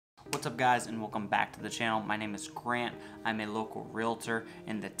What's up guys, and welcome back to the channel. My name is Grant. I'm a local realtor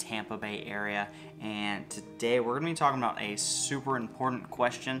in the Tampa Bay area, and today we're going to be talking about a super important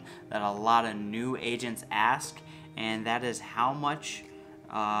question that a lot of new agents ask, and that is how much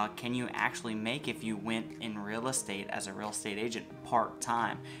can you actually make if you went in real estate as a real estate agent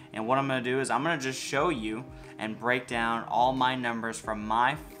part-time. And what I'm going to do is I'm going to just show you and break down all my numbers from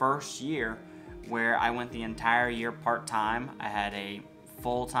my first year where I went the entire year part-time. I had a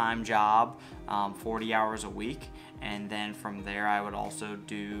full-time job, 40 hours a week, and then from there I would also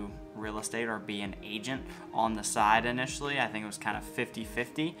do real estate or be an agent on the side initially. I think it was kind of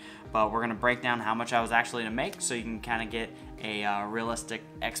 50-50, but we're gonna break down how much I was actually to make so you can kind of get a realistic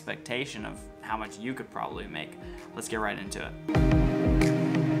expectation of how much you could probably make. Let's get right into it.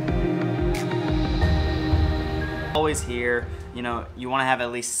 Always hear, you know, you want to have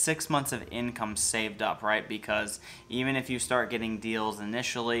at least 6 months of income saved up, right? Because even if you start getting deals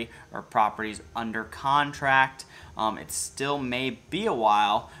initially or properties under contract, it still may be a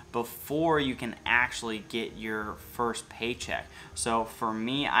while before you can actually get your first paycheck. So for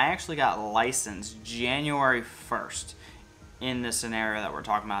me, I actually got licensed January 1st in the scenario that we're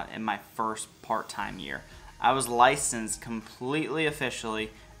talking about in my first part-time year. I was licensed completely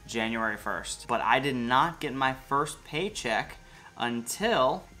officially January 1st, but I did not get my first paycheck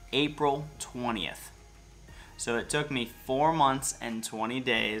until April 20th. So it took me 4 months and 20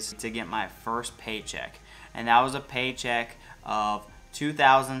 days to get my first paycheck, and that was a paycheck of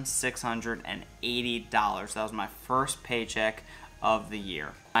 $2,680. That was my first paycheck of the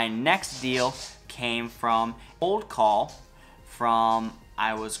year. My next deal came from cold call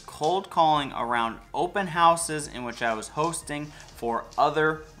I was cold calling around open houses in which I was hosting for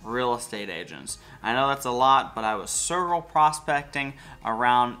other real estate agents. I know that's a lot, but I was circle prospecting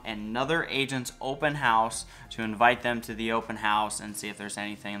around another agent's open house to invite them to the open house and see if there's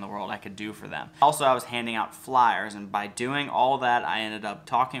anything in the world I could do for them. Also, I was handing out flyers, and by doing all that, I ended up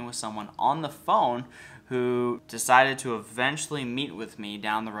talking with someone on the phone who decided to eventually meet with me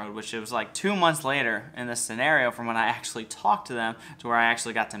down the road, which it was like 2 months later in this scenario from when I actually talked to them to where I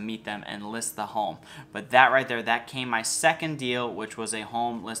actually got to meet them and list the home. But that right there, that came my second deal, which was a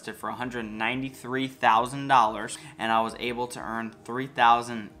home listed for $193,000, and I was able to earn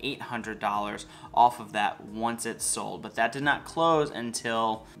 $3,800 off of that once it sold. But that did not close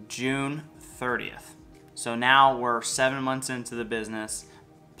until June 30th. So now we're 7 months into the business.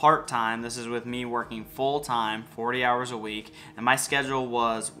 Part-time. This is with me working full-time, 40 hours a week, and my schedule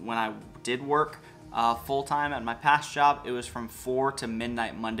was, when I did work full-time at my past job, it was from 4 to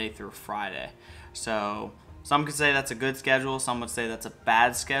midnight Monday through Friday. So some could say that's a good schedule, some would say that's a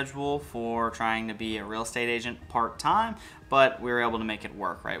bad schedule for trying to be a real estate agent part-time, but we were able to make it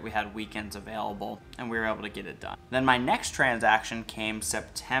work, right? We had weekends available and we were able to get it done. Then my next transaction came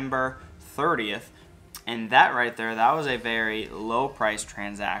September 30th. And that right there, that was a very low price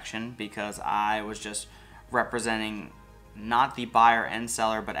transaction because I was just representing not the buyer and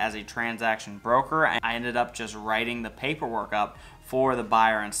seller, but as a transaction broker. I ended up just writing the paperwork up for the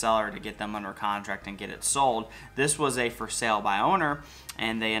buyer and seller to get them under contract and get it sold. This was a for sale by owner,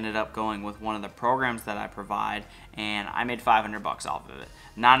 and they ended up going with one of the programs that I provide, and I made $500 off of it,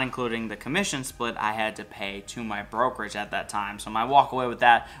 not including the commission split I had to pay to my brokerage at that time. So my walk away with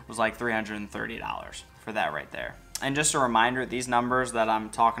that was like $330 for that right there. And just a reminder, these numbers that I'm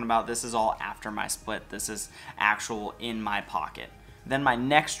talking about, this is all after my split. This is actual in my pocket. Then my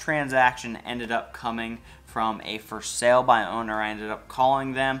next transaction ended up coming from a for sale by owner. I ended up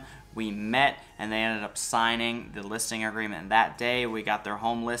calling them. We met and they ended up signing the listing agreement that day. We got their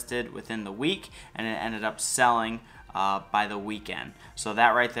home listed within the week, and it ended up selling by the weekend. So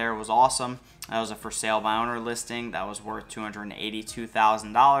that right there was awesome. That was a for sale by owner listing that was worth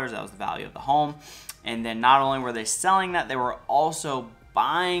 $282,000. That was the value of the home. And then not only were they selling that, they were also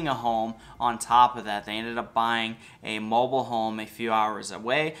buying a home on top of that. They ended up buying a mobile home a few hours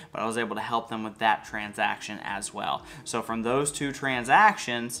away, but I was able to help them with that transaction as well. So from those two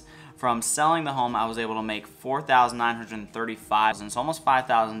transactions, from selling the home, I was able to make $4,935, so almost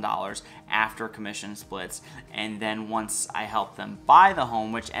 $5,000 after commission splits. And then once I helped them buy the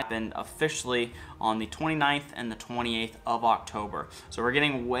home, which happened officially on the 29th and the 28th of October. So we're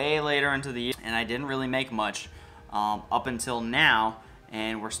getting way later into the year, and I didn't really make much up until now,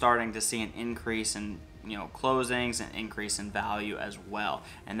 and we're starting to see an increase in closings and increase in value as well.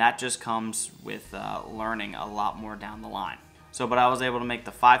 And that just comes with learning a lot more down the line. So, but I was able to make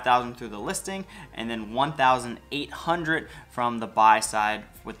the $5,000 through the listing, and then $1,800 from the buy side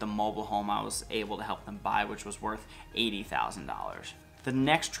with the mobile home I was able to help them buy, which was worth $80,000. The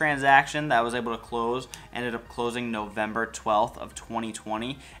next transaction that I was able to close ended up closing November 12th of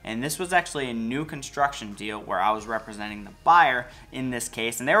 2020, and this was actually a new construction deal where I was representing the buyer in this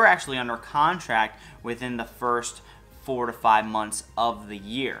case, and they were actually under contract within the first 4 to 5 months of the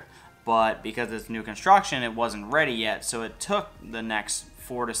year. But because it's new construction, it wasn't ready yet, so it took the next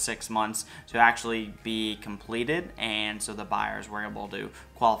 4 to 6 months to actually be completed, and so the buyers were able to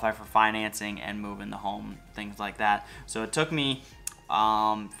qualify for financing and move in the home, things like that. So it took me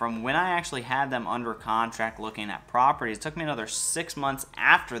from when I actually had them under contract looking at properties, it took me another 6 months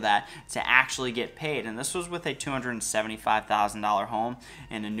after that to actually get paid. And this was with a $275,000 home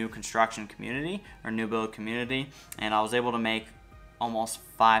in a new construction community or new build community, and I was able to make almost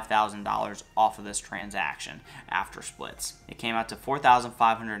 $5,000 off of this transaction after splits. It came out to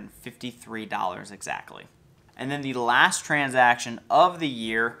 $4,553 exactly. And then the last transaction of the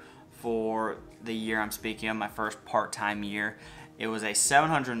year, for the year I'm speaking of, my first part-time year, it was a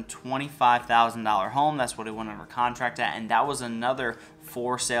 $725,000 home. That's what it went under contract at, and that was another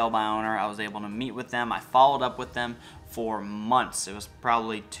for sale by owner. I was able to meet with them. I followed up with them for months. It was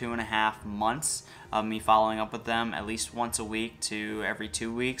probably 2.5 months of me following up with them at least once a week to every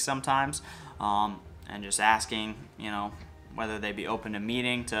 2 weeks sometimes, and just asking, whether they'd be open to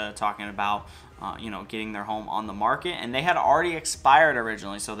meeting, to talking about getting their home on the market. And they had already expired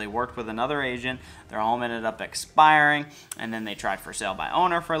originally, so they worked with another agent. Their home ended up expiring, and then they tried for sale by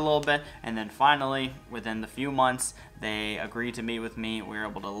owner for a little bit, and then finally, within the few months, they agreed to meet with me. We were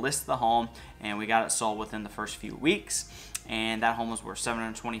able to list the home, and we got it sold within the first few weeks. And that home was worth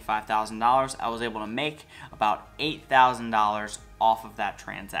 $725,000. I was able to make about $8,000 off of that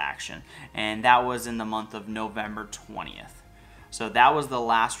transaction, and that was in the month of November 20th. So that was the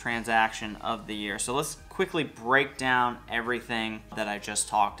last transaction of the year. So let's quickly break down everything that I just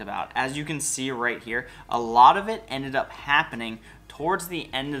talked about. As you can see right here, a lot of it ended up happening towards the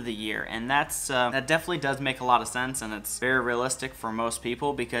end of the year, and that definitely does make a lot of sense, and it's very realistic for most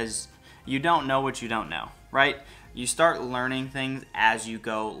people because you don't know what you don't know, right? You start learning things as you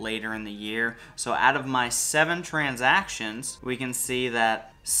go later in the year. So out of my 7 transactions, we can see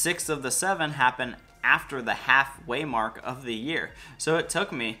that 6 of the 7 happen after the halfway mark of the year. So it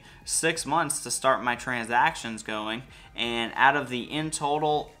took me 6 months to start my transactions going, and out of the in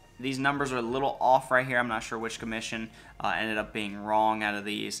total, these numbers are a little off right here. I'm not sure which commission ended up being wrong out of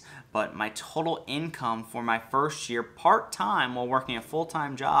these, but my total income for my first year part-time while working a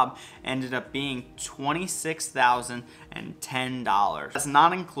full-time job ended up being $26,010. That's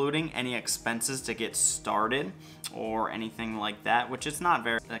not including any expenses to get started or anything like that, which is not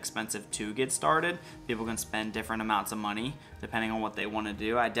very expensive to get started. People can spend different amounts of money depending on what they want to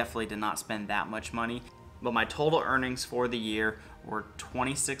do. I definitely did not spend that much money, but my total earnings for the year were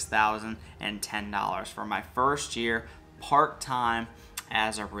 $26,010 for my first year part-time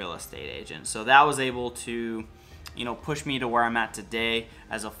as a real estate agent. So that was able to, push me to where I'm at today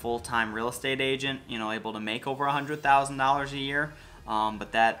as a full-time real estate agent, able to make over $100,000 a year.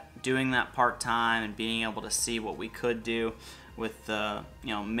 But doing that part-time and being able to see what we could do with the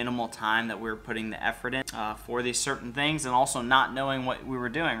minimal time that we were putting the effort in for these certain things, and also not knowing what we were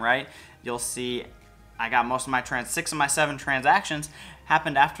doing, right? You'll see I got most of my 6 of my 7 transactions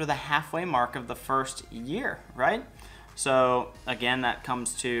happened after the halfway mark of the first year, right? So again, that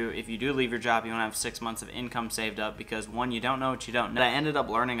comes to, if you do leave your job, you want to have 6 months of income saved up, because one, you don't know what you don't know. I ended up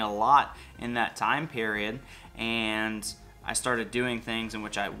learning a lot in that time period, and I started doing things in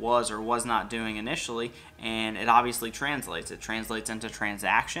which I was or was not doing initially, and it obviously translates. It translates into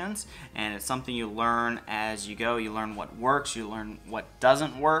transactions, and it's something you learn as you go. You learn what works, you learn what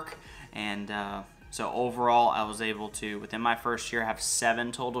doesn't work, and so overall, I was able to, within my first year, have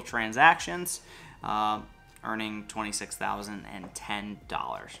 7 total transactions, earning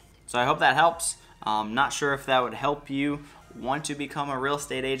 $26,010. So I hope that helps. Not sure if that would help you want to become a real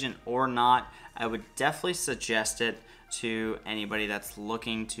estate agent or not. I would definitely suggest it to anybody that's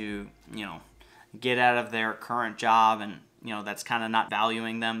looking to, get out of their current job and, that's kind of not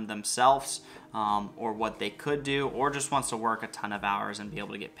valuing themselves or what they could do, or just wants to work a ton of hours and be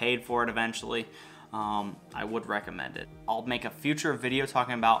able to get paid for it eventually. I would recommend it. I'll make a future video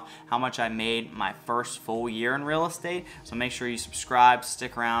talking about how much I made my first full year in real estate, so make sure you subscribe,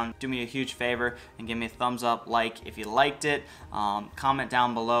 stick around, do me a huge favor and give me a thumbs up, like if you liked it. Comment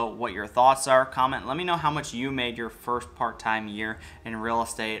down below what your thoughts are. Let me know how much you made your first part-time year in real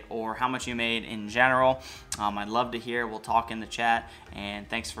estate, or how much you made in general. I'd love to hear. We'll talk in the chat, and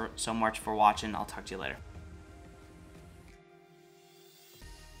thanks so much for watching. I'll talk to you later.